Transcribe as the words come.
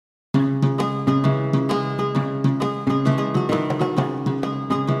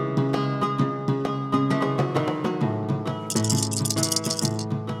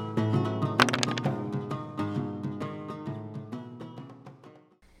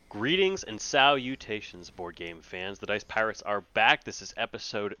Greetings and salutations, board game fans. The Dice Pirates are back. This is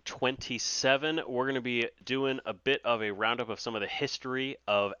episode 27. We're going to be doing a bit of a roundup of some of the history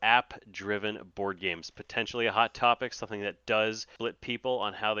of app-driven board games. Potentially a hot topic, something that does split people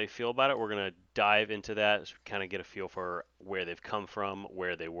on how they feel about it. We're going to dive into that, so kind of get a feel for where they've come from,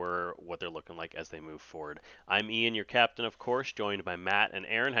 where they were, what they're looking like as they move forward. I'm Ian, your captain, of course, joined by Matt and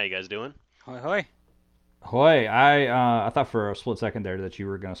Aaron. How you guys doing? Hoi hoi. Hoy, I thought for a split second there that you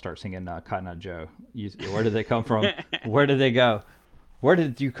were going to start singing Cotton Eye Joe. Where did they come from? Where did they go? Where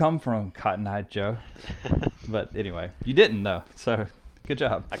did you come from, Cotton Eye Joe? But anyway, you didn't though. So good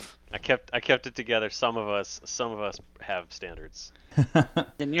job. I kept it together. Some of us have standards.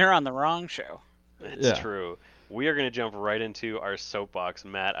 Then you're on the wrong show. It's Yeah. true. We are going to jump right into our soapbox.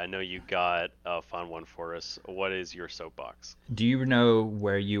 Matt, I know you got a fun one for us. What is your soapbox? Do you know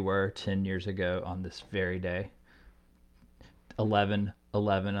where you were 10 years ago on this very day? 11,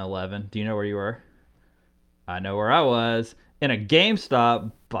 11, 11. Do you know where you were? I know where I was in a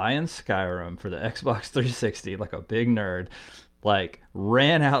GameStop buying Skyrim for the Xbox 360 like a big nerd. Like,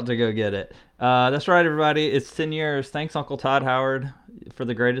 ran out to go get it. That's right, everybody. It's 10 years. Thanks, Uncle Todd Howard, for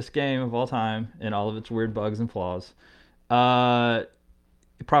the greatest game of all time and all of its weird bugs and flaws. Uh,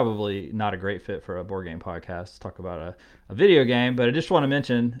 Probably not a great fit for a board game podcast to talk about a video game, but I just want to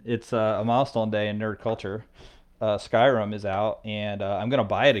mention it's a milestone day in nerd culture. Skyrim is out, and I'm gonna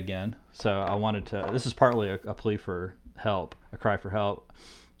buy it again. So I wanted to. This is partly a plea for help, a cry for help.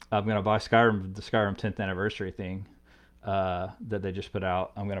 I'm gonna buy Skyrim, the Skyrim 10th anniversary thing that they just put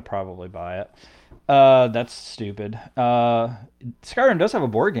out. I'm gonna probably buy it. That's stupid. Skyrim does have a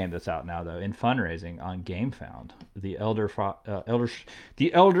board game that's out now though in fundraising on GameFound. The Elder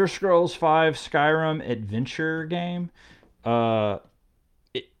Scrolls V Skyrim adventure game. Uh,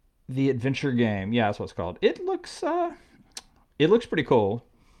 the adventure game, yeah, that's what it's called. It looks pretty cool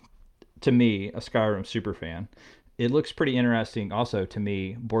to me, a Skyrim super fan. It looks pretty interesting also to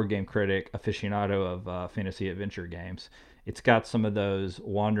me, board game critic, aficionado of fantasy adventure games. It's got some of those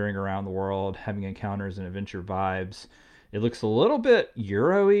wandering around the world, having encounters and adventure vibes. It looks a little bit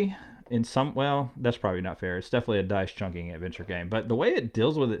Euro-y in some, well, that's probably not fair. It's definitely a dice chunking adventure game, but the way it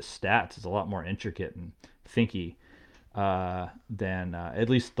deals with its stats is a lot more intricate and thinky than at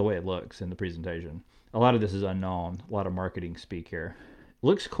least the way it looks in the presentation. A lot of this is unknown, a lot of marketing speak here.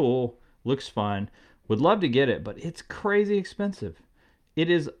 Looks cool, looks fun. Would love to get it, but it's crazy expensive. It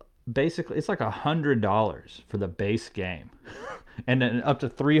is basically it's like $100 for the base game, and then up to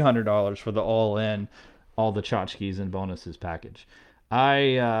 $300 for the all-in, all the tchotchkes and bonuses package.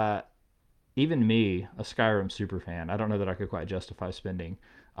 I Even me, a Skyrim super fan, I don't know that I could quite justify spending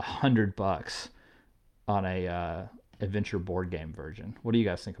 $100 on a adventure board game version. What do you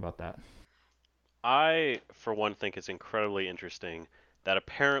guys think about that? I, for one, think it's incredibly interesting that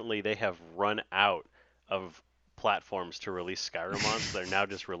apparently they have run out of platforms to release Skyrim on, so they're now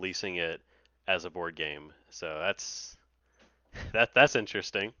just releasing it as a board game. So that's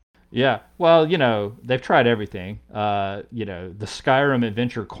interesting. Yeah, well, they've tried everything. The Skyrim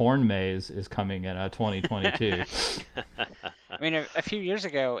Adventure Corn Maze is coming in 2022. I mean, a few years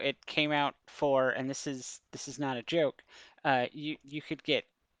ago, it came out for, and this is not a joke. You could get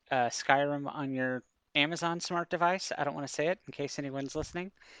Skyrim on your Amazon smart device. I don't want to say it in case anyone's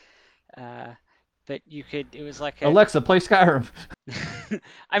listening. Uh, but you could. It was like a. Alexa, play Skyrim.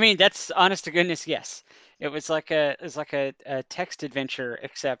 I mean, that's honest to goodness, yes. It was like a text adventure,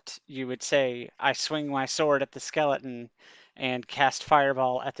 except you would say, "I swing my sword at the skeleton, and cast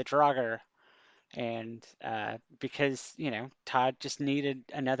fireball at the Draugr." And because Todd just needed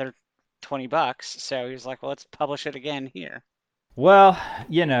another $20, so he was like, "Well, let's publish it again here." Well,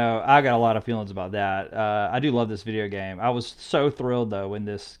 I got a lot of feelings about that. I do love this video game. I was so thrilled though when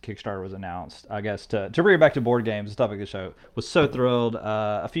this Kickstarter was announced. I guess to bring it back to board games, the topic of the show, was so thrilled.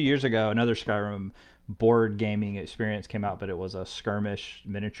 A few years ago, another Skyrim board gaming experience came out, but it was a skirmish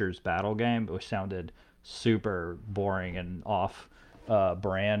miniatures battle game, which sounded super boring and off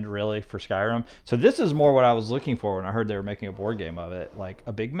brand really for Skyrim. So this is more what I was looking for when I heard they were making a board game of it, like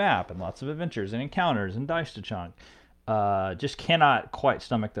a big map and lots of adventures and encounters and dice to chunk. Just cannot quite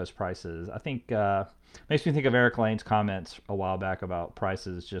stomach those prices. I think makes me think of Eric Lane's comments a while back about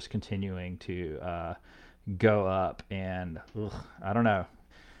prices just continuing to go up, and I don't know.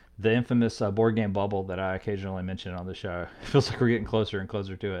 The infamous board game bubble that I occasionally mention on the show. It feels like we're getting closer and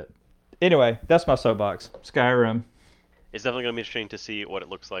closer to it. Anyway, that's my soapbox. Skyrim. It's definitely going to be interesting to see what it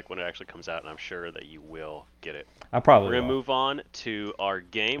looks like when it actually comes out, and I'm sure that you will get it. I We're probably going to will. move on to our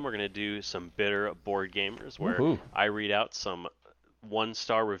game. We're going to do some bitter board gamers, where Woohoo. I read out some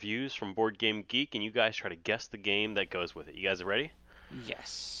one-star reviews from Board Game Geek, and you guys try to guess the game that goes with it. You guys ready?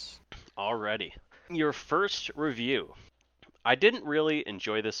 Yes. Alrighty. Your first review. I didn't really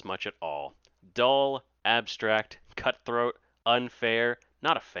enjoy this much at all. Dull, abstract, cutthroat, unfair,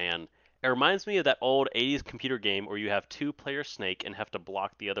 not a fan. It reminds me of that old 80s computer game where you have two-player Snake and have to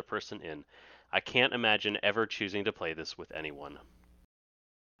block the other person in. I can't imagine ever choosing to play this with anyone.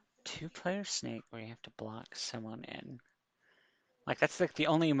 Two-player Snake where you have to block someone in. Like, that's like the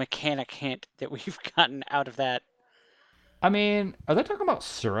only mechanic hint that we've gotten out of that. I mean, are they talking about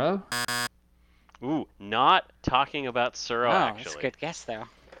Suro? Ooh, not talking about Suro, Oh, actually. that's a good guess, though.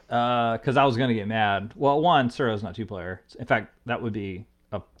 Because I was gonna get mad. Well, one, Suro's not 2-player. In fact, that would be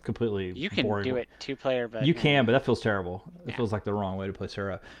a completely You can boring. do it two-player, but You can, but that feels terrible. It Yeah. feels like the wrong way to play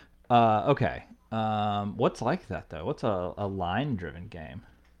Suro. Okay. What's like that though? What's a line-driven game?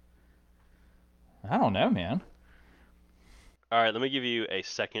 I don't know, man. Alright, let me give you a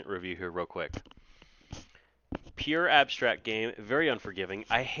second review here real quick. Pure abstract game, very unforgiving.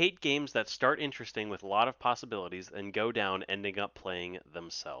 I hate games that start interesting with a lot of possibilities and go down ending up playing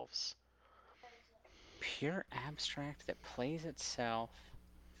themselves. Pure abstract that plays itself.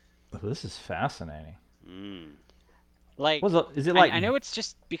 Oh, this is fascinating. Like, Is it like? I know it's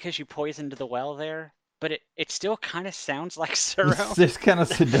just because you poisoned the well there, but it still kind of sounds like Suro. This kind of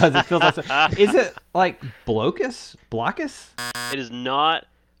does. It feels like. Is it like Blockus? Blockus? It is not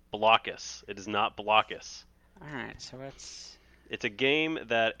Blockus. It is not Blockus. Alright, so It's a game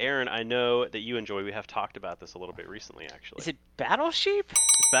that, Aaron, I know that you enjoy. We have talked about this a little bit recently, actually. is it Battle Sheep?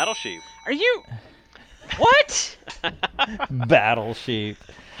 It's Battle Sheep. Are you... What? Battle Sheep.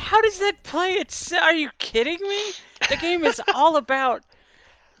 How does that play? Are you kidding me? The game is all about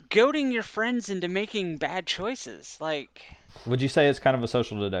goading your friends into making bad choices. Like, Would you say it's kind of a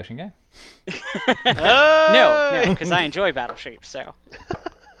social deduction game? no, because I enjoy Battle Sheep, so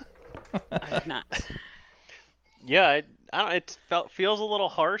I did not. Yeah, I don't. It feels a little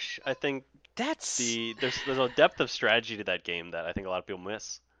harsh. I think That's there's a depth of strategy to that game that I think a lot of people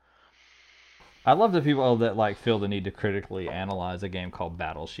miss. I love the people that like feel the need to critically analyze a game called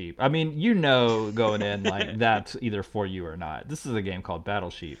Battle Sheep. I mean, going in like that's either for you or not. This is a game called Battle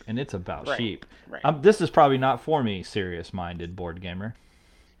Sheep, and it's about Right, sheep. right. This is probably not for me, serious-minded board gamer.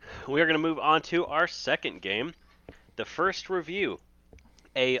 We are going to move on to our second game. The first review.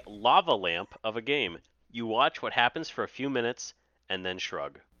 A lava lamp of a game. You watch what happens for a few minutes and then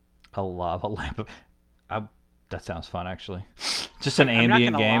shrug. A lava lamp. That sounds fun, actually. Just an I'm not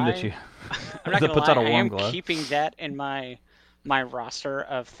ambient gonna game lie. that you I'm not that gonna puts lie, out a I warm am glow. keeping that in my roster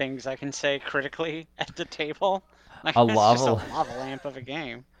of things I can say critically at the table. Like, A it's lava just a lamp. lava lamp of a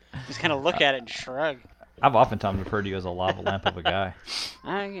game. Just kind of look at it and shrug. I've oftentimes referred to you as a lava lamp of a guy.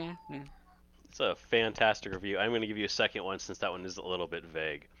 Yeah. It's a fantastic review. I'm going to give you a second one since that one is a little bit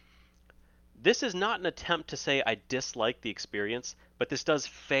vague. This is not an attempt to say I dislike the experience, but this does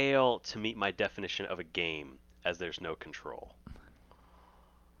fail to meet my definition of a game, as there's no control.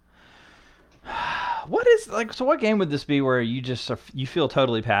 What is like? So, what game would this be where you feel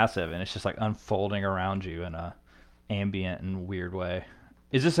totally passive and it's just like unfolding around you in a ambient and weird way?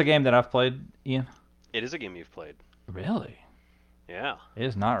 Is this a game that I've played, Ian? It is a game you've played. Really? Yeah. It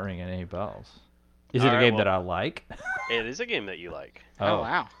is not ringing any bells. Is it All a right, game well- that I like? It is a game that you like. Oh,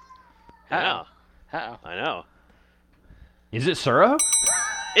 wow. Yeah, Uh-oh. I know. Is it Suro?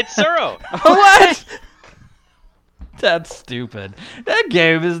 It's Suro! What? That's stupid. That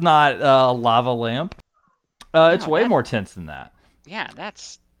game is not Lava Lamp. It's No, way that- more tense than that. Yeah,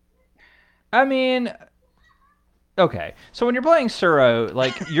 that's... I mean, okay. So when you're playing Suro,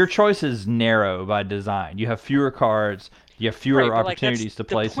 like your choice is narrow by design. You have fewer cards. You have fewer right, but, like, opportunities that's to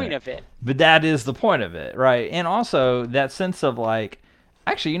place the point it. of it. But that is the point of it, right? And also that sense of like,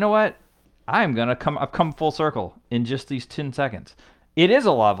 actually, you know what? I've come full circle in just these 10 seconds. It is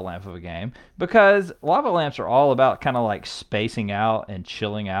a lava lamp of a game because lava lamps are all about kind of like spacing out and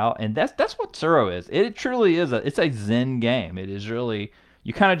chilling out, and that's what Suro is. It truly is it's a zen game. It is really,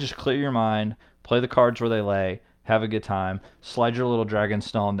 you kind of just clear your mind, play the cards where they lay, have a good time, slide your little dragon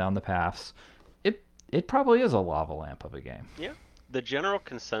stone down the paths. It probably is a lava lamp of a game. Yeah. The general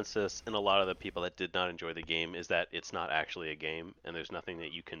consensus in a lot of the people that did not enjoy the game is that it's not actually a game and there's nothing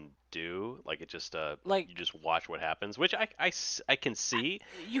that you can do. Like, it just, Like- you just watch what happens, which I can see.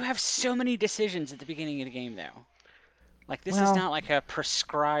 You have so many decisions at the beginning of the game, though. Like, this is Well, not like a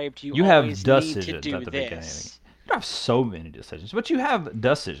prescribed, you have always need to decisions do at the beginning. this. You don't have so many decisions, but you have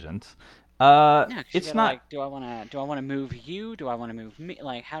decisions. Yeah, 'cause you It's gotta, not. like, do I want to move you? Do I want to move me?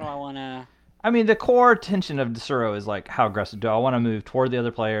 Like, how do I want to... I mean, the core tension of Suro is like how aggressive. Do I want to move toward the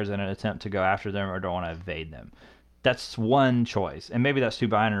other players in an attempt to go after them, or do I want to evade them? that's one choice, and maybe that's too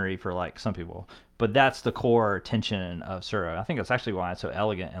binary for like some people, but that's the core tension of Sura. I think that's actually why it's so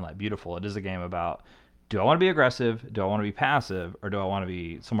elegant and like beautiful. It is a game about, do I want to be aggressive, do I want to be passive, or do I want to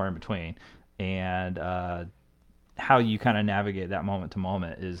be somewhere in between? And how you kind of navigate that moment to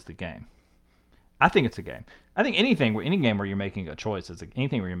moment is the game. I think it's a game. I think any game where you're making a choice is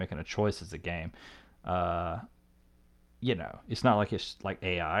anything where you're making a choice is a game. Uh, it's not like it's like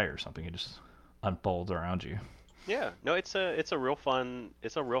AI or something. It just unfolds around you. Yeah, no, it's a real fun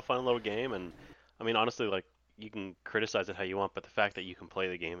little game, and I mean honestly, like you can criticize it how you want, but the fact that you can play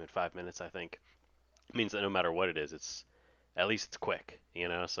the game in 5 minutes, I think, means that no matter what it is, it's at least it's quick,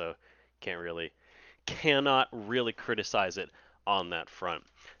 So cannot really criticize it on that front.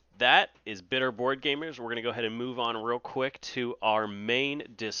 That is Bitter Board Gamers. We're gonna go ahead and move on real quick to our main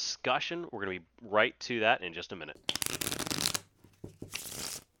discussion. We're gonna be right to that in just a minute.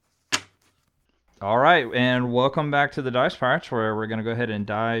 All right, and welcome back to the Dice Pirates, where we're going to go ahead and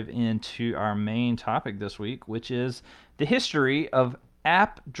dive into our main topic this week, which is the history of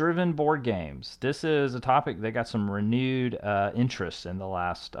app-driven board games. This is a topic that got some renewed interest in the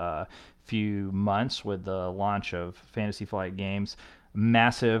last few months with the launch of Fantasy Flight Games'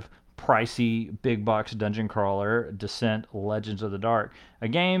 massive, pricey, big box dungeon crawler, Descent: Legends of the Dark, a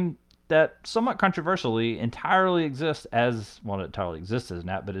game that somewhat controversially entirely exists as well, not entirely exists as an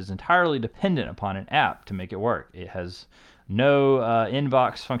app, but is entirely dependent upon an app to make it work. It has no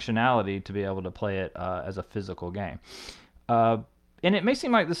inbox functionality to be able to play it as a physical game. And it may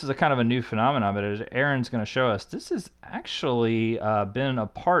seem like this is a kind of a new phenomenon, but as Aaron's going to show us, this has actually been a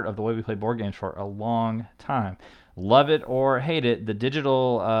part of the way we play board games for a long time. Love it or hate it, the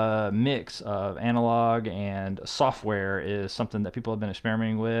digital mix of analog and software is something that people have been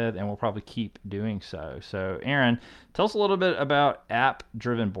experimenting with and will probably keep doing so. So, Aaron, tell us a little bit about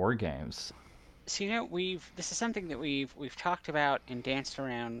app-driven board games. So this is something that we've talked about and danced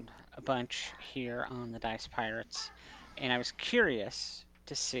around a bunch here on the Dice Pirates, and I was curious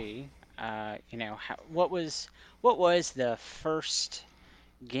to see, what was the first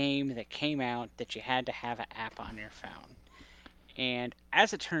game that came out that you had to have an app on your phone? And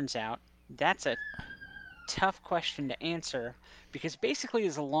as it turns out, that's a tough question to answer because basically,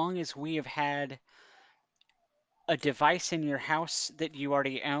 as long as we have had a device in your house that you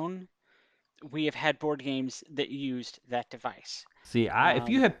already own, we have had board games that used that device. See, if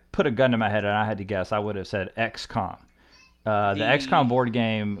you had put a gun to my head and I had to guess, I would have said XCOM. The XCOM board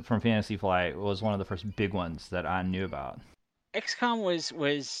game from Fantasy Flight was one of the first big ones that I knew about. XCOM was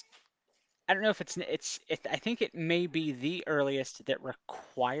I don't know if I think it may be the earliest that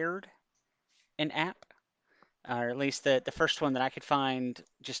required an app, or at least the first one that I could find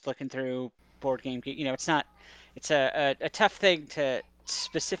just looking through board game. It's a tough thing to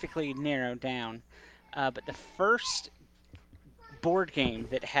specifically narrow down, but the first board game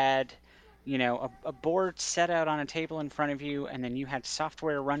that had a board set out on a table in front of you, and then you had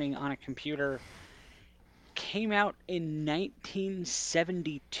software running on a computer, came out in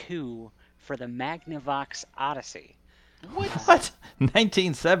 1972 for the Magnavox Odyssey. What?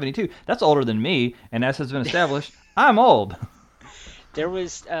 1972? That's older than me, and as has been established, I'm old. There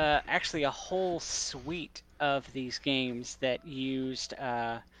was actually a whole suite of these games that used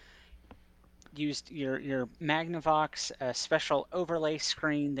your Magnavox, a special overlay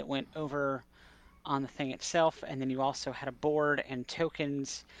screen that went over on the thing itself, and then you also had a board and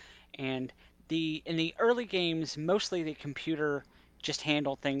tokens. And in the early games, mostly the computer just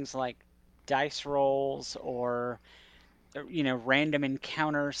handled things like dice rolls or random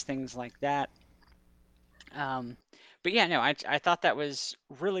encounters, things like that. But yeah, no, I thought that was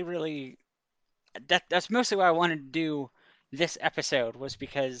really, really that's mostly why I wanted to do this episode, was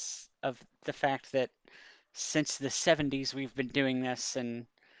because of the fact that since the 70s we've been doing this. And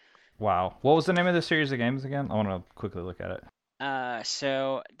wow, what was the name of the series of games again? I want to quickly look at it.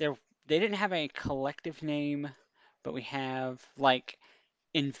 So they didn't have a collective name, but we have like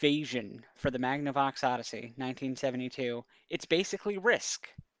Invasion for the Magnavox Odyssey, 1972. It's basically Risk,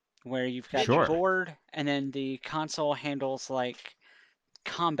 where you've got Sure. the board and then the console handles like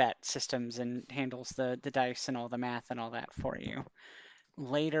combat systems and handles the dice and all the math and all that for you.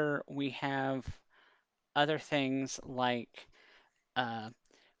 Later, we have other things like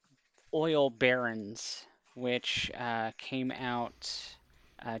Oil Barons, which came out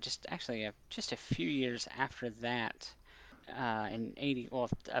just a few years after that, in 80, well,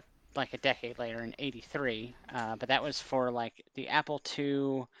 like a decade later in 83. But that was for like the Apple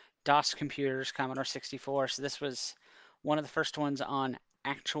II, DOS computers, Commodore 64. So this was one of the first ones on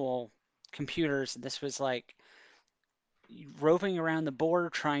actual computers. This was like, roving around the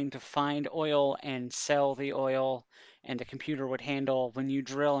board trying to find oil and sell the oil, and the computer would handle when you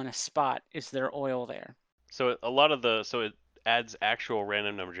drill in a spot, is there oil there? So it adds actual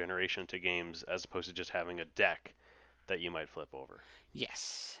random number generation to games as opposed to just having a deck that you might flip over.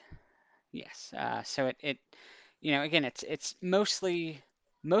 Yes. Yes. So it again, it's mostly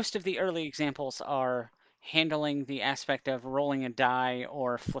most of the early examples are handling the aspect of rolling a die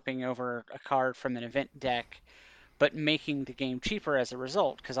or flipping over a card from an event deck, but making the game cheaper as a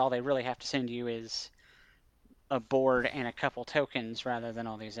result, because all they really have to send you is a board and a couple tokens rather than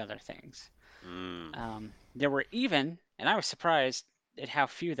all these other things. There were even, and I was surprised at how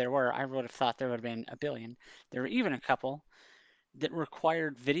few there were. I would have thought there would have been a billion. There were even a couple that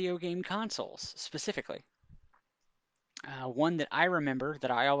required video game consoles specifically. One that I remember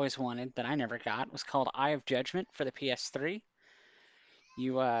that I always wanted that I never got was called Eye of Judgment for the PS3.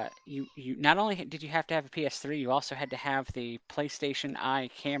 You not only did you have to have a PS3, you also had to have the PlayStation Eye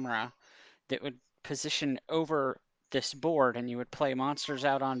camera that would position over this board, and you would play monsters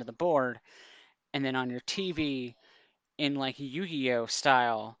out onto the board, and then on your TV in like Yu-Gi-Oh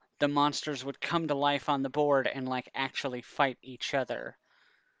style, the monsters would come to life on the board and like actually fight each other,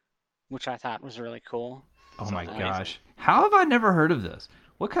 which I thought was really cool. Oh my Sounds amazing. gosh, how have I never heard of this?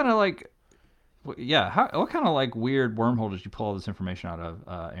 What kind of like, what kind of like weird wormhole did you pull all this information out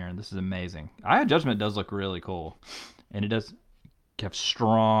of, Aaron? This is amazing. Eye of Judgment does look really cool, and it does have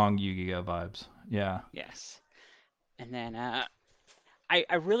strong Yu-Gi-Oh vibes. Yeah. Yes. And then I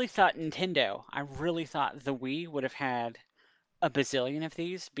really thought I really thought the Wii would have had a bazillion of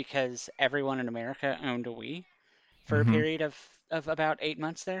these because everyone in America owned a Wii for a Mm-hmm. period of about 8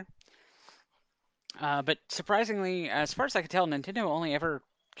 months there. But surprisingly, as far as I could tell, Nintendo only ever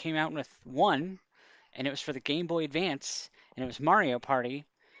came out with one, and it was for the Game Boy Advance, and it was Mario Party,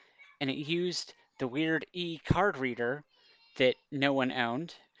 and it used the weird E card reader that no one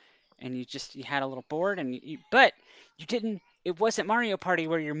owned, and you had a little board, and but you didn't. It wasn't Mario Party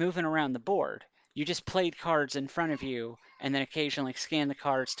where you're moving around the board. You just played cards in front of you, and then occasionally scanned the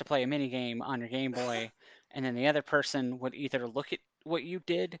cards to play a mini game on your Game Boy, and then the other person would either look at what you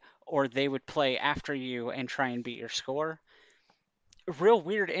did or they would play after you and try and beat your score. A real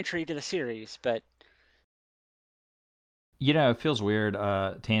weird entry to the series, but You know, it feels weird,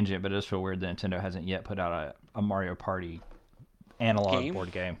 tangent, but it does feel weird that Nintendo hasn't yet put out a Mario Party analog game,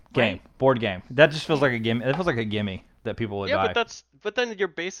 board game. right? Board game. That just feels Yeah. like a gimme. It feels like a gimme that people would Yeah, buy. but then you're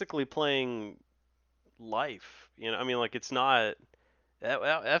basically playing life. I mean, like it's not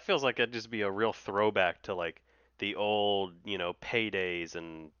that feels like it'd just be a real throwback to like the old, paydays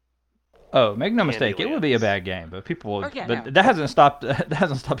and Oh, make no mistake, it would be a Candylands. bad game, but people Oh would. yeah, no. But that hasn't stopped. That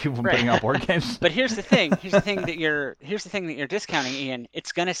hasn't stopped people from Right. putting out board games. But here's the thing. Here's the thing that you're discounting, Ian.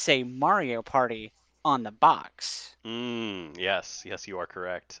 It's gonna say Mario Party on the box. Yes, you are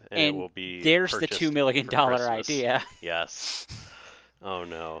correct. And it And will be there's the $2 purchased million for Christmas. idea. Yes. Oh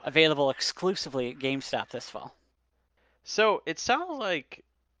no. Available exclusively at GameStop this fall. So it sounds like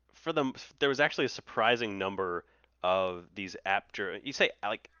there was actually a surprising number of these you say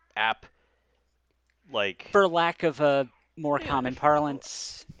like app like For lack of a more yeah, common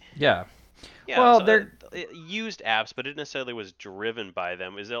parlance, Yeah. yeah, Well, so they're used apps, but it necessarily was driven by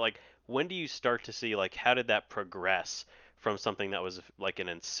them. Is it like when do you start to see like how did that progress from something that was like an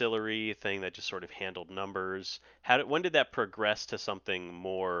ancillary thing that just sort of handled numbers? When did that progress to something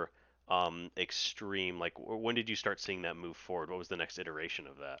more extreme? Like when did you start seeing that move forward? What was the next iteration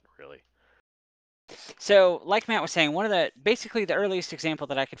of that, really? so like Matt was saying, basically the earliest example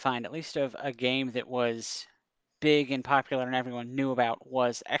that I could find, at least of a game that was big and popular and everyone knew about,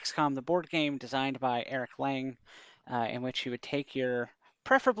 was XCOM, the board game designed by Eric Lang, in which you would take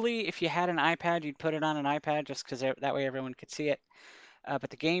preferably if you had an iPad, you'd put it on an iPad just because that way everyone could see it. But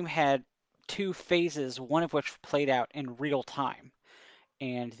the game had two phases, one of which played out in real time.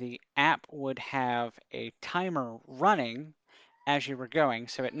 And the app would have a timer running as you were going.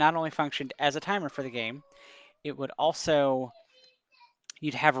 So it not only functioned as a timer for the game, it would also,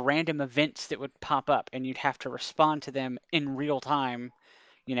 you'd have random events that would pop up and you'd have to respond to them in real time.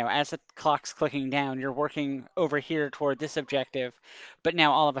 As the clock's clicking down, you're working over here toward this objective, but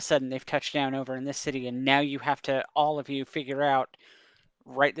now all of a sudden they've touched down over in this city, and now you have to, all of you, figure out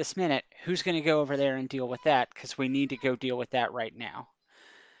right this minute who's going to go over there and deal with that because we need to go deal with that right now.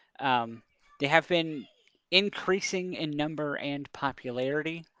 They have been increasing in number and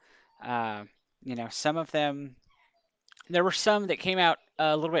popularity. Uh, some of them, there were some that came out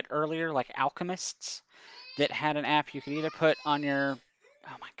a little bit earlier, like Alchemists, that had an app you could either put on your,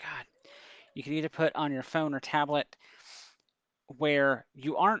 oh my God, you could either put on your phone or tablet where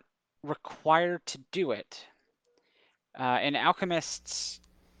you aren't required to do it, In Alchemists,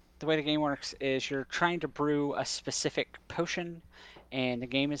 the way the game works is you're trying to brew a specific potion, and the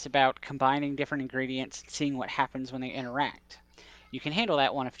game is about combining different ingredients and seeing what happens when they interact. You can handle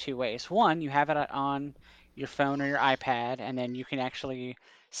that one of two ways. One, you have it on your phone or your iPad, and then you can actually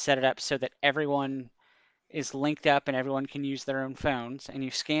set it up so that everyone is linked up and everyone can use their own phones, and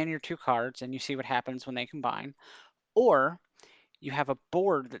you scan your two cards and you see what happens when they combine. Or you have a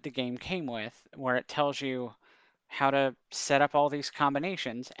board that the game came with where it tells you how to set up all these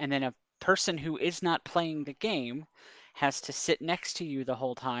combinations, and then a person who is not playing the game has to sit next to you the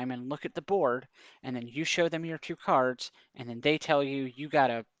whole time and look at the board, and then you show them your two cards, and then they tell you you got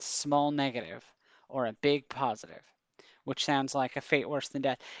a small negative or a big positive, which sounds like a fate worse than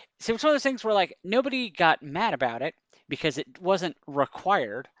death. So it's one of those things where like nobody got mad about it because it wasn't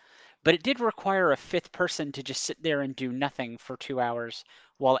required, but it did require a fifth person to just sit there and do nothing for 2 hours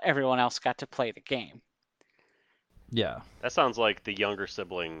while everyone else got to play the game. Yeah. That sounds like the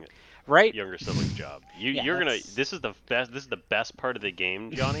Right? younger sibling's job. Yeah, You're gonna. that's This is the best part of the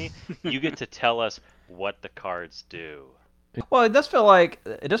game, Johnny. You get to tell us what the cards do. Well, it does feel like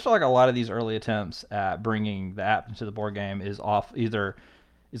a lot of these early attempts at bringing the app into the board game is off either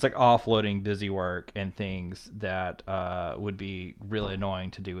it's like offloading busy work and things that would be really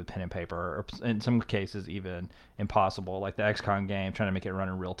annoying to do with pen and paper, or in some cases even impossible. Like the XCOM game, trying to make it run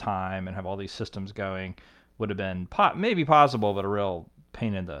in real time and have all these systems going would have been maybe possible, but a real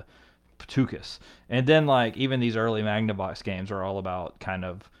pain in the patukas. And then like even these early Magnavox games are all about kind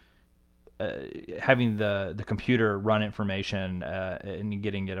of having the computer run information and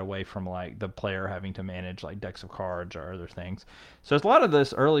getting it away from like the player having to manage like decks of cards or other things. So a lot of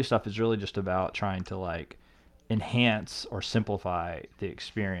this early stuff is really just about trying to like enhance or simplify the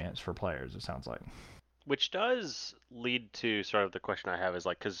experience for players. It sounds like. Which does lead to sort of the question I have is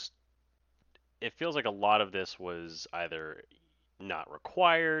like, because it feels like a lot of this was either not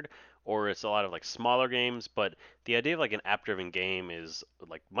required or it's a lot of like smaller games, but the idea of like an app driven game is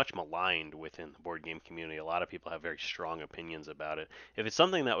like much maligned within the board game community. A lot of people have very strong opinions about it. If it's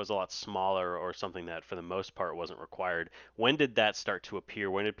something that was a lot smaller or something that for the most part wasn't required, when did that start to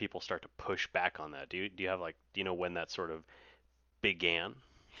appear? When did people start to push back on that? Do you have like do you know when that sort of began?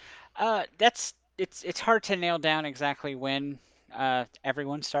 that's it's hard to nail down exactly when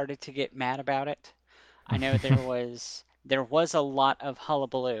everyone started to get mad about it. I know there was a lot of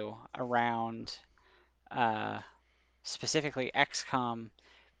hullabaloo around uh, specifically XCOM,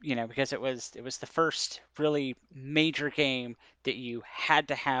 because it was the first really major game that you had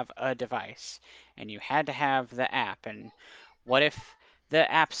to have a device and you had to have the app. And what if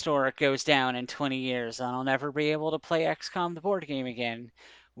the App Store goes down in 20 years and I'll never be able to play XCOM the board game again?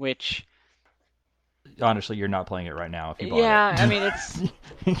 Which, Honestly, you're not playing it right now if you bought it. yeah, I mean it's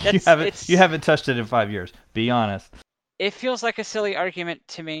you that's haven't you it's haven't touched it in 5 years. Be honest. it feels like a silly argument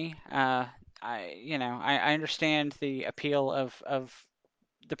to me. I understand the appeal of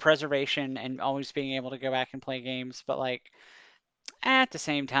the preservation and always being able to go back and play games, but like at the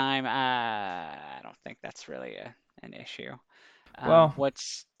same time, I don't think that's really an issue. Well,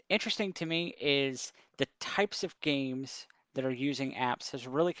 What's interesting to me is the types of games that are using apps has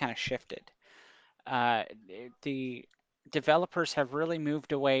really kind of shifted. Uh, the developers have really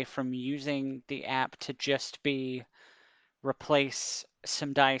moved away from using the app to just be replace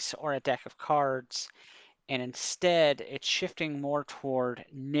some dice or a deck of cards, and instead it's shifting more toward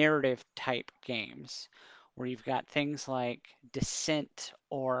narrative type games where you've got things like Descent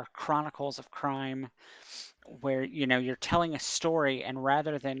or Chronicles of Crime, where you're telling a story, and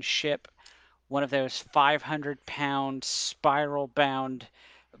rather than ship one of those 500-pound spiral bound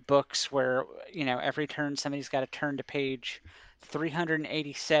books where every turn somebody's got to turn to page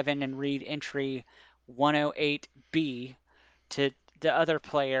 387 and read entry 108B to the other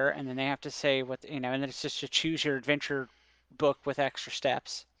player, and then they have to say and then it's just to choose your adventure book with extra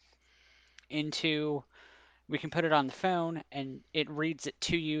steps into. We can put it on the phone and it reads it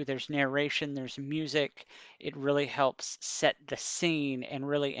to you. There's narration, there's music. It really helps set the scene and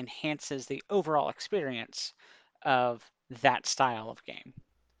really enhances the overall experience of that style of game.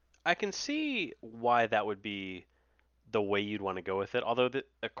 I can see why that would be the way you'd want to go with it. Although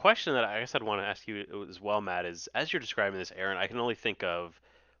a question that I guess I'd want to ask you as well, Matt, is as you're describing this, Aaron, I can only think of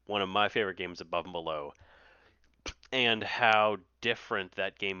one of my favorite games, Above and Below, and how different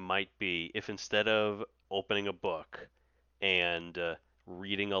that game might be if instead of opening a book and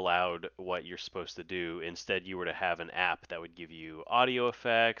reading aloud what you're supposed to do, instead you were to have an app that would give you audio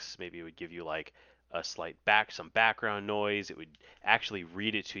effects, maybe it would give you like a some background noise, it would actually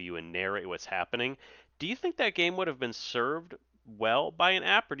read it to you and narrate what's happening. Do you think that game would have been served well by an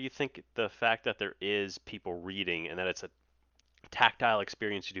app, or do you think the fact that there is people reading and that it's a tactile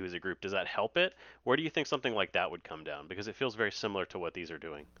experience you do as a group, does that help it? Where do you think something like that would come down? Because it feels very similar to what these are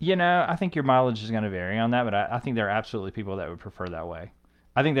doing. I think your mileage is going to vary on that, but I think there are absolutely people that would prefer that way.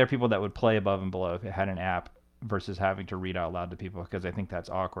 I think there are people that would play above and below if it had an app versus having to read out loud to people because I think that's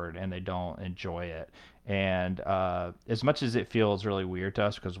awkward and they don't enjoy it. And as much as it feels really weird to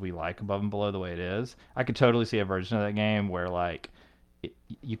us because we like above and below the way it is, I could totally see a version of that game where like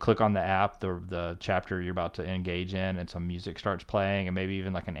you click on the app, the chapter you're about to engage in, and some music starts playing, and maybe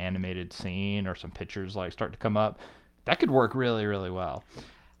even like an animated scene or some pictures like start to come up. That could work really, really well.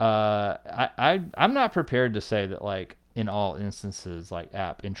 I'm not prepared to say that like in all instances like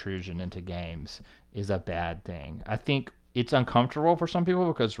app intrusion into games is a bad thing. I think it's uncomfortable for some people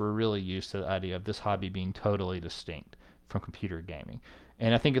because we're really used to the idea of this hobby being totally distinct from computer gaming,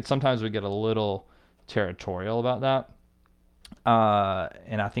 and I think it's sometimes we get a little territorial about that.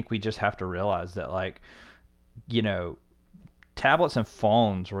 And I think we just have to realize that like you know tablets and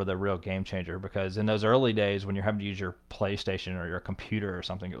phones were the real game changer because in those early days when you're having to use your PlayStation or your computer or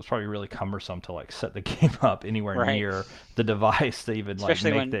something, it was probably really cumbersome to like set the game up anywhere Right. near the device to even like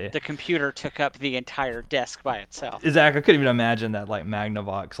Especially make when the the computer took up the entire desk by itself. exactly. I couldn't even imagine that like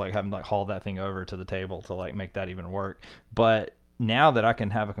Magnavox like having to like haul that thing over to the table to like make that even work. But now that I can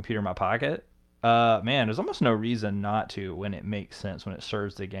have a computer in my pocket, man, there's almost no reason not to when it makes sense when it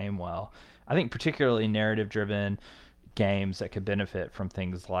serves the game well. I think particularly narrative driven games that could benefit from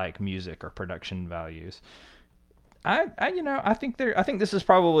things like music or production values. I think this is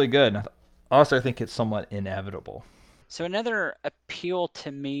probably good. I also think it's somewhat inevitable. So another appeal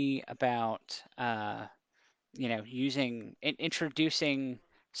to me about introducing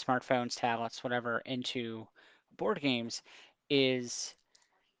smartphones, tablets, whatever into board games is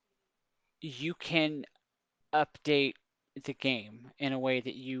you can update the game in a way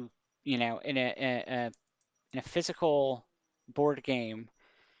that in a physical board game,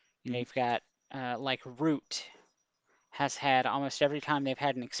 you've got like Root has had almost every time they've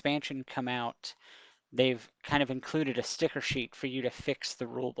had an expansion come out, they've kind of included a sticker sheet for you to fix the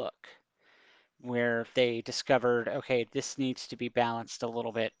rule book where they discovered, okay, this needs to be balanced a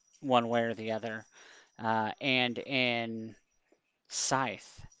little bit one way or the other. And in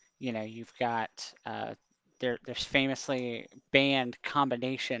Scythe, you've got there's famously banned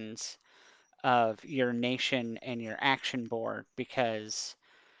combinations of your nation and your action board because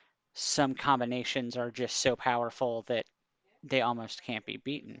some combinations are just so powerful that they almost can't be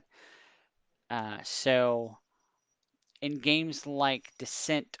beaten. So in games like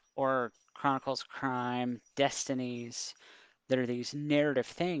Descent or Chronicles of Crime, Destinies, that are these narrative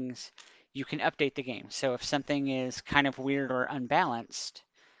things, you can update the game. So if something is kind of weird or unbalanced,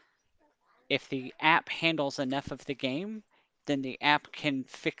 if the app handles enough of the game, then the app can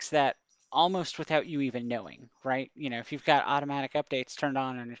fix that almost without you even knowing, right? If you've got automatic updates turned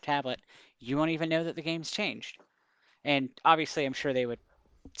on your tablet, you won't even know that the game's changed. And obviously, I'm sure they would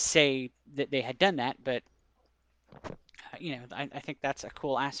say that they had done that, but I think that's a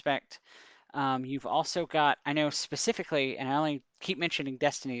cool aspect. You've also got, I know specifically, and I only keep mentioning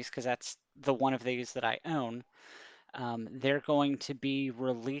Destinies because that's the one of these that I own. They're going to be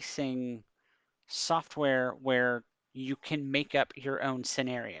releasing software where you can make up your own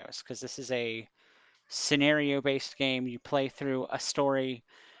scenarios because this is a scenario-based game. You play through a story,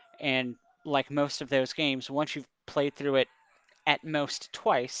 and like most of those games, once you've played through it at most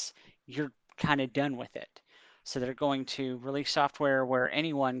twice, you're kind of done with it. So they're going to release software where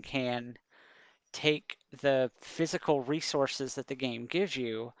anyone can take the physical resources that the game gives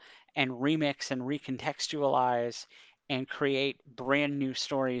you and remix and recontextualize and create brand new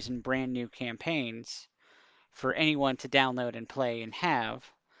stories and brand new campaigns for anyone to download and play and have.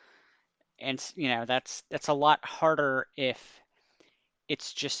 And that's a lot harder if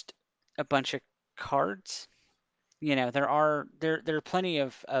it's just a bunch of cards. There are plenty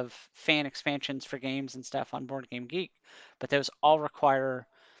of fan expansions for games and stuff on Board Game Geek, but those all require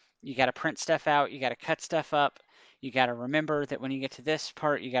you got to print stuff out, you got to cut stuff up, you got to remember that when you get to this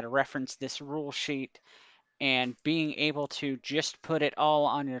part, you got to reference this rule sheet, and being able to just put it all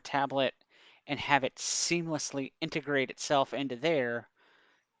on your tablet and have it seamlessly integrate itself into there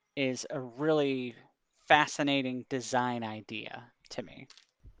is a really fascinating design idea to me.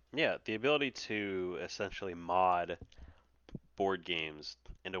 Yeah, the ability to essentially mod board games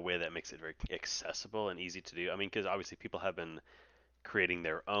in a way that makes it very accessible and easy to do. I mean, because obviously people have been creating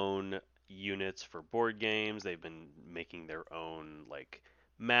their own units for board games. They've been making their own like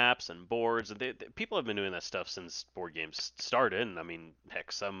maps and boards, and people have been doing that stuff since board games started. And I mean,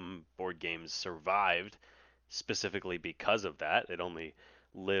 heck, some board games survived specifically because of that. It only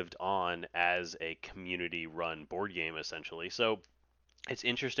lived on as a community run board game essentially. So it's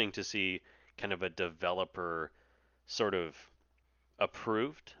interesting to see kind of a developer sort of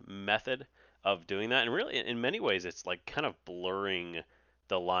approved method of doing that. And really, in many ways, it's like kind of blurring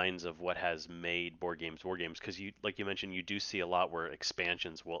the lines of what has made board games because you like you mentioned you do see a lot where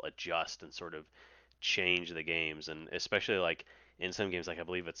expansions will adjust and sort of change the games, and especially like in some games like I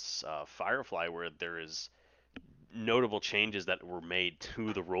believe it's Firefly where there is notable changes that were made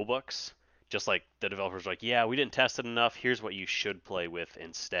to the rulebooks. Just like the developers were like, yeah, we didn't test it enough. Here's what you should play with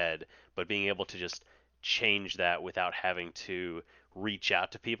instead. But being able to just change that without having to reach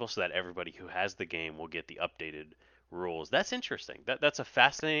out to people so that everybody who has the game will get the updated rules. That's interesting. That's a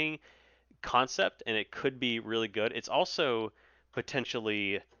fascinating concept, and it could be really good. It's also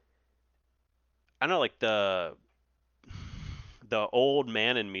potentially, I don't know, like the old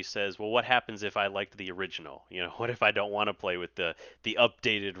man in me says, well, what happens if I liked the original? You know, what if I don't want to play with the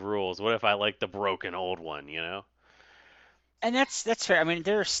updated rules? What if I like the broken old one? You know? And that's fair. I mean,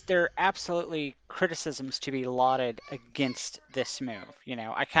 there are absolutely criticisms to be lauded against this move.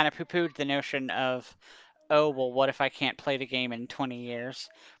 I kind of poo-pooed the notion of, oh, well, what if I can't play the game in 20 years?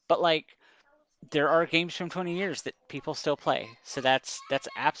 But like, there are games from 20 years that people still play. So that's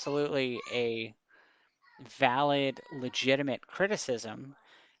absolutely a valid, legitimate criticism.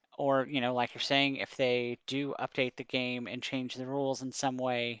 Or, like you're saying, if they do update the game and change the rules in some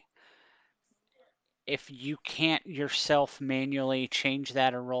way, if you can't yourself manually change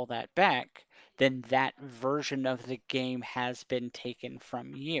that or roll that back, then that version of the game has been taken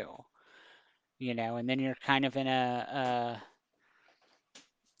from you. And then you're kind of in a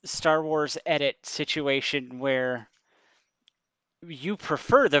Star Wars edit situation where you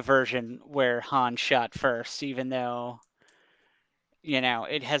prefer the version where Han shot first, even though,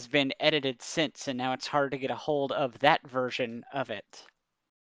 it has been edited since, and now it's hard to get a hold of that version of it.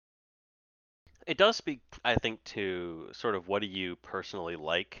 It does speak, I think, to sort of what do you personally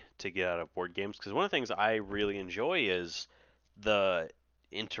like to get out of board games? Because one of the things I really enjoy is the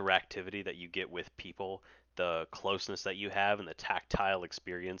interactivity that you get with people, the closeness that you have, and the tactile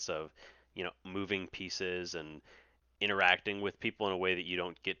experience of, moving pieces and interacting with people in a way that you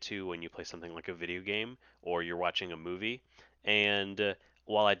don't get to when you play something like a video game or you're watching a movie. And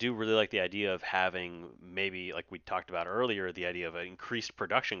while I do really like the idea of having maybe like we talked about earlier, the idea of an increased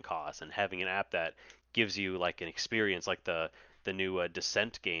production costs and having an app that gives you like an experience like the new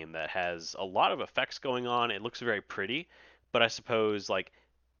Descent game that has a lot of effects going on. It looks very pretty, but I suppose like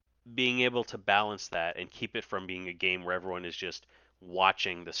being able to balance that and keep it from being a game where everyone is just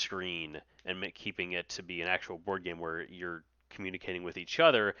watching the screen and keeping it to be an actual board game where you're communicating with each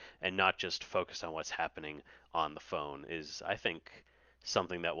other and not just focused on what's happening on the phone is, I think,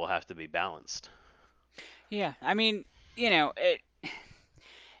 something that will have to be balanced. Yeah, I mean, it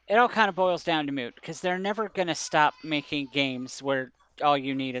all kind of boils down to mood because they're never going to stop making games where all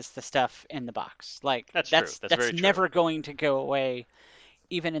you need is the stuff in the box. Like That's true. that's That's that's very true. never going to go away,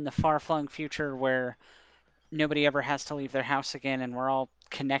 even in the far-flung future where nobody ever has to leave their house again and we're all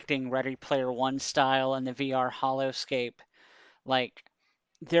connecting Ready Player One style in the VR holoscape. Like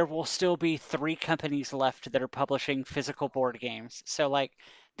there will still be three companies left that are publishing physical board games. So like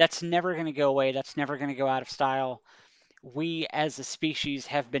that's never going to go away. That's never going to go out of style. We as a species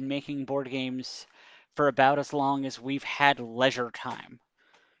have been making board games for about as long as we've had leisure time.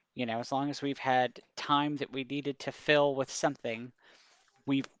 As long as we've had time that we needed to fill with something,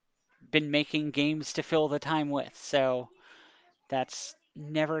 we've been making games to fill the time with. So that's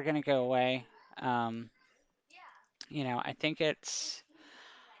never going to go away. Um, I think it's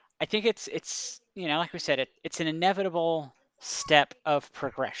like we said, it's an inevitable step of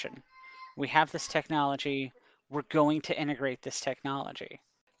progression. We have this technology. We're going to integrate this technology.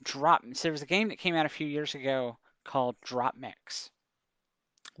 So there was a game that came out a few years ago called Drop Mix,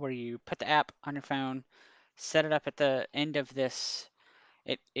 where you put the app on your phone, set it up at the end of this.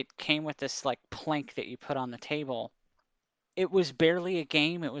 It came with this like plank that you put on the table. It was barely a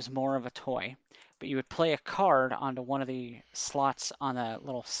game, it was more of a toy. But you would play a card onto one of the slots on a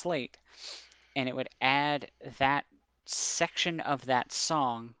little slate, and it would add that section of that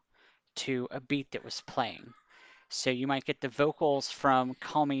song to a beat that was playing. So you might get the vocals from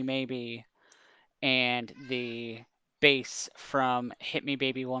Call Me Maybe and the bass from Hit Me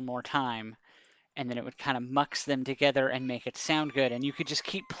Baby One More Time, and then it would kind of mux them together and make it sound good. And you could just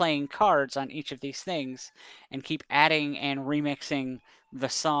keep playing cards on each of these things and keep adding and remixing the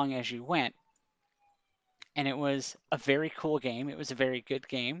song as you went. And it was a very cool game. It was a very good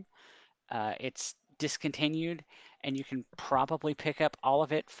game. It's discontinued, and you can probably pick up all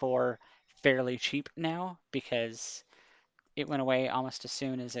of it for fairly cheap now because it went away almost as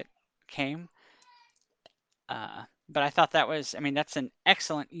soon as it came. But I thought that was, I mean, that's an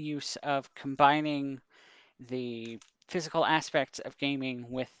excellent use of combining the physical aspects of gaming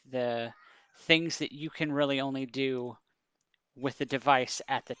with the things that you can really only do with the device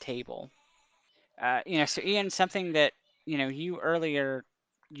at the table. So Ian, something that you earlier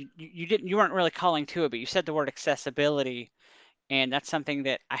you weren't really calling to it, but you said the word accessibility, and that's something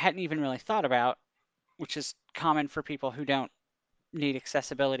that I hadn't even really thought about, which is common for people who don't need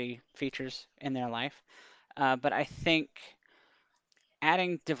accessibility features in their life. But I think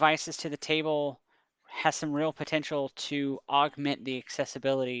adding devices to the table has some real potential to augment the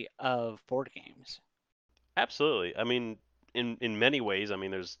accessibility of board games. Absolutely. I mean, in many ways, I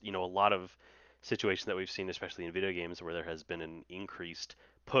mean, there's a lot of situations that we've seen, especially in video games, where there has been an increased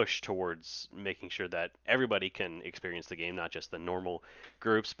push towards making sure that everybody can experience the game, not just the normal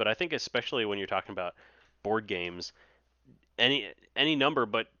groups. But I think especially when you're talking about board games, any number,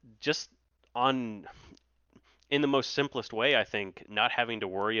 but just on in the most simplest way, I think not having to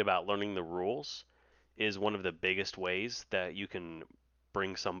worry about learning the rules is one of the biggest ways that you can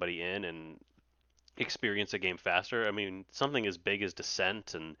bring somebody in and experience a game faster. I mean, something as big as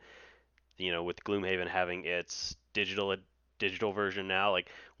Descent, and with Gloomhaven having its digital version now, like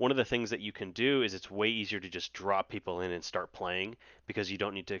one of the things that you can do is it's way easier to just drop people in and start playing because you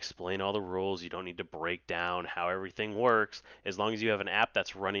don't need to explain all the rules, you don't need to break down how everything works. As long as you have an app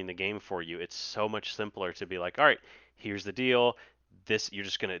that's running the game for you, it's so much simpler to be like, all right, here's the deal. This you're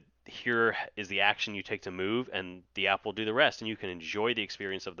just gonna here is the action you take to move, and the app will do the rest, and you can enjoy the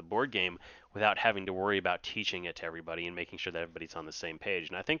experience of the board game without having to worry about teaching it to everybody and making sure that everybody's on the same page.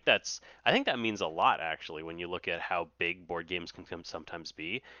 And I think that means a lot actually when you look at how big board games can sometimes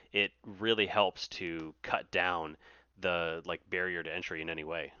be. It really helps to cut down the barrier to entry in any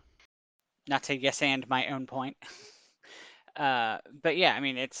way. Not to yes and my own point. But yeah, I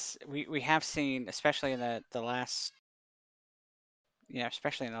mean, we have seen, especially in the last,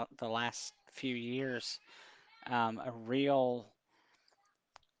 especially in the last few years, a real,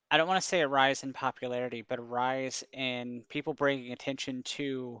 I don't want to say a rise in popularity, but a rise in people bringing attention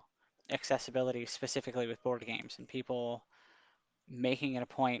to accessibility, specifically with board games, and people making it a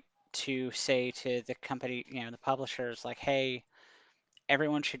point to say to the company, the publishers, like, hey,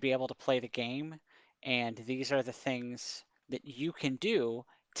 everyone should be able to play the game, and these are the things that you can do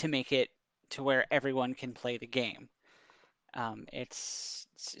to make it to where everyone can play the game. It's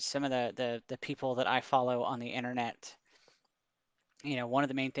some of the people that I follow on the internet. One of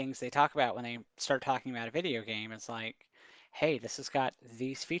the main things they talk about when they start talking about a video game is like, hey, this has got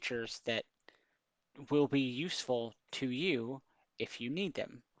these features that will be useful to you if you need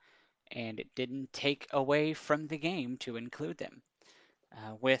them. And it didn't take away from the game to include them.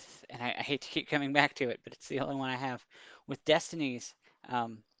 And I hate to keep coming back to it, but it's the only one I have. With Destinies,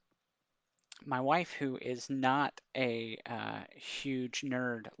 um, my wife, who is not a huge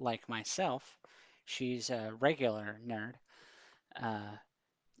nerd like myself, she's a regular nerd. Uh,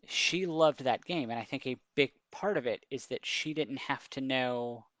 she loved that game, and I think a big part of it is that she didn't have to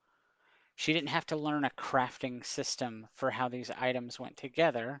learn a crafting system for how these items went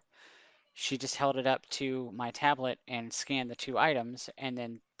together. She just held it up to my tablet and scanned the two items, and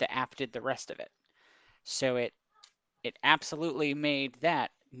then the app did the rest of it. So it absolutely made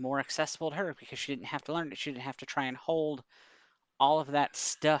that more accessible to her because she didn't have to learn it. She didn't have to try and hold all of that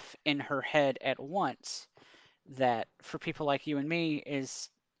stuff in her head at once. That for people like you and me is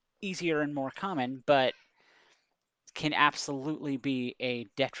easier and more common, but can absolutely be a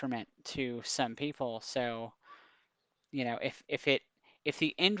detriment to some people. So, if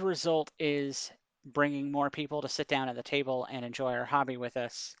the end result is bringing more people to sit down at the table and enjoy our hobby with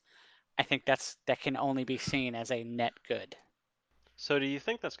us, I think that can only be seen as a net good. So do you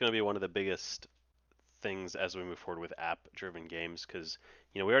think that's going to be one of the biggest things as we move forward with app-driven games? Because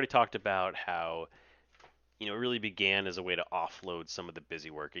we already talked about how it really began as a way to offload some of the busy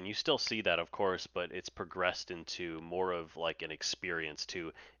work. And you still see that, of course, but it's progressed into more of like an experience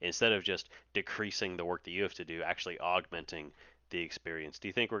to, instead of just decreasing the work that you have to do, actually augmenting the experience. Do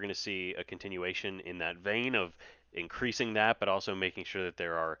you think we're going to see a continuation in that vein of increasing that, but also making sure that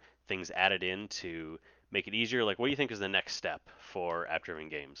there are things added in to make it easier? Like, what do you think is the next step for app-driven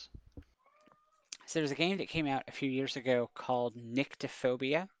games? So there's a game that came out a few years ago called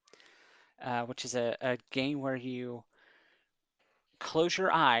Nyctophobia, which is a game where you close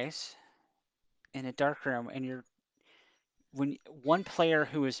your eyes in a dark room, and when one player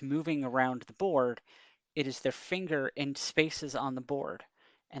who is moving around the board, it is their finger in spaces on the board,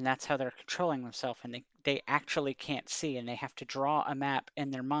 and that's how they're controlling themselves. And they actually can't see, and they have to draw a map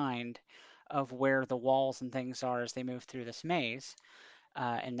in their mind of where the walls and things are as they move through this maze.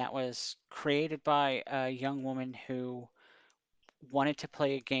 And that was created by a young woman who wanted to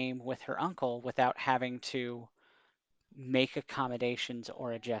play a game with her uncle without having to make accommodations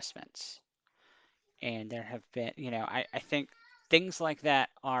or adjustments. And there have been, I think things like that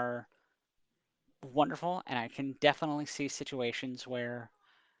are wonderful, and I can definitely see situations where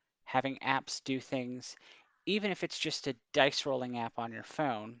having apps do things, even if it's just a dice rolling app on your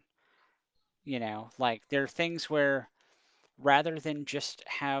phone, like there are things where rather than just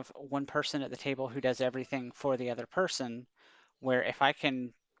have one person at the table who does everything for the other person, where if I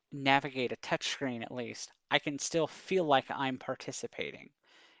can navigate a touchscreen at least, I can still feel like I'm participating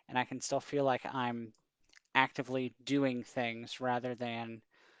and I can still feel like I'm actively doing things rather than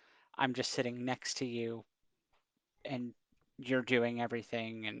I'm just sitting next to you and you're doing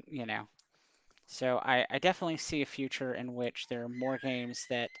everything and. So I definitely see a future in which there are more games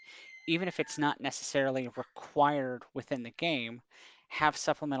that, even if it's not necessarily required within the game, have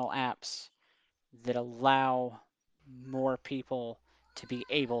supplemental apps that allow more people to be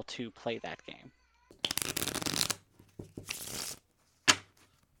able to play that game.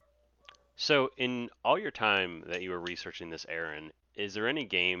 So, in all your time that you were researching this, Aaron, is there any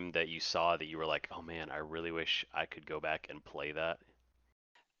game that you saw that you were like, "Oh man, I really wish I could go back and play that"?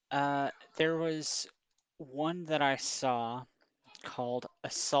 There was one that I saw called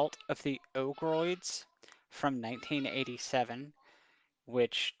Assault of the Ogroids from 1987,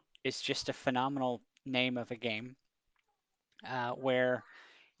 which is just a phenomenal name of a game, where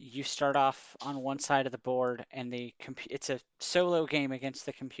you start off on one side of the board and it's a solo game against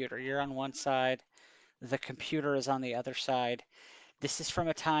the computer. You're on one side, the computer is on the other side. This is from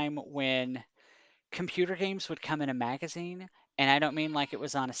a time when computer games would come in a magazine, and I don't mean like it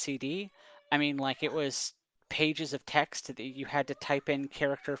was on a CD. I mean like it was pages of text that you had to type in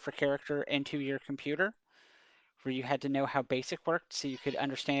character for character into your computer, where you had to know how BASIC worked so you could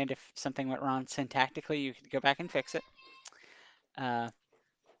understand if something went wrong syntactically, you could go back and fix it. Uh,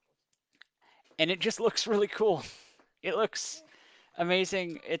 and it just looks really cool. It looks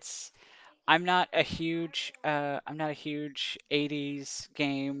amazing. I'm not a huge 80s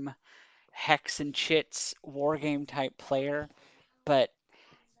game hex and chits war game type player, but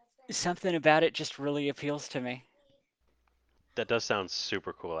something about it just really appeals to me. That does sound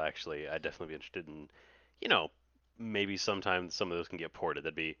super cool, actually. I'd definitely be interested in, you know, maybe sometime some of those can get ported.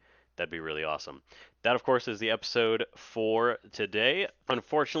 That'd be really awesome. That, of course, is the episode for today.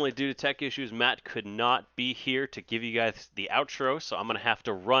 Unfortunately, due to tech issues, Matt could not be here to give you guys the outro, so I'm gonna have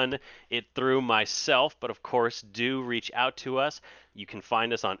to run it through myself. But of course, do reach out to us. You can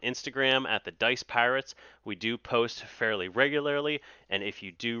find us on Instagram at the Dice Pirates. We do post fairly regularly, and if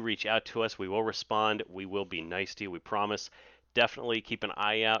you do reach out to us, we will respond. We will be nice to you, we promise. Definitely keep an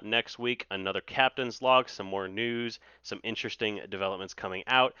eye out next week. Another captain's log, some more news, some interesting developments coming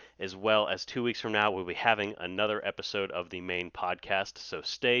out, as well as 2 weeks from now, we'll be having another episode of the main podcast. So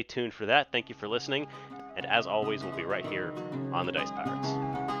stay tuned for that. Thank you for listening. And as always, we'll be right here on the Dice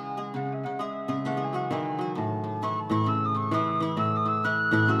Pirates.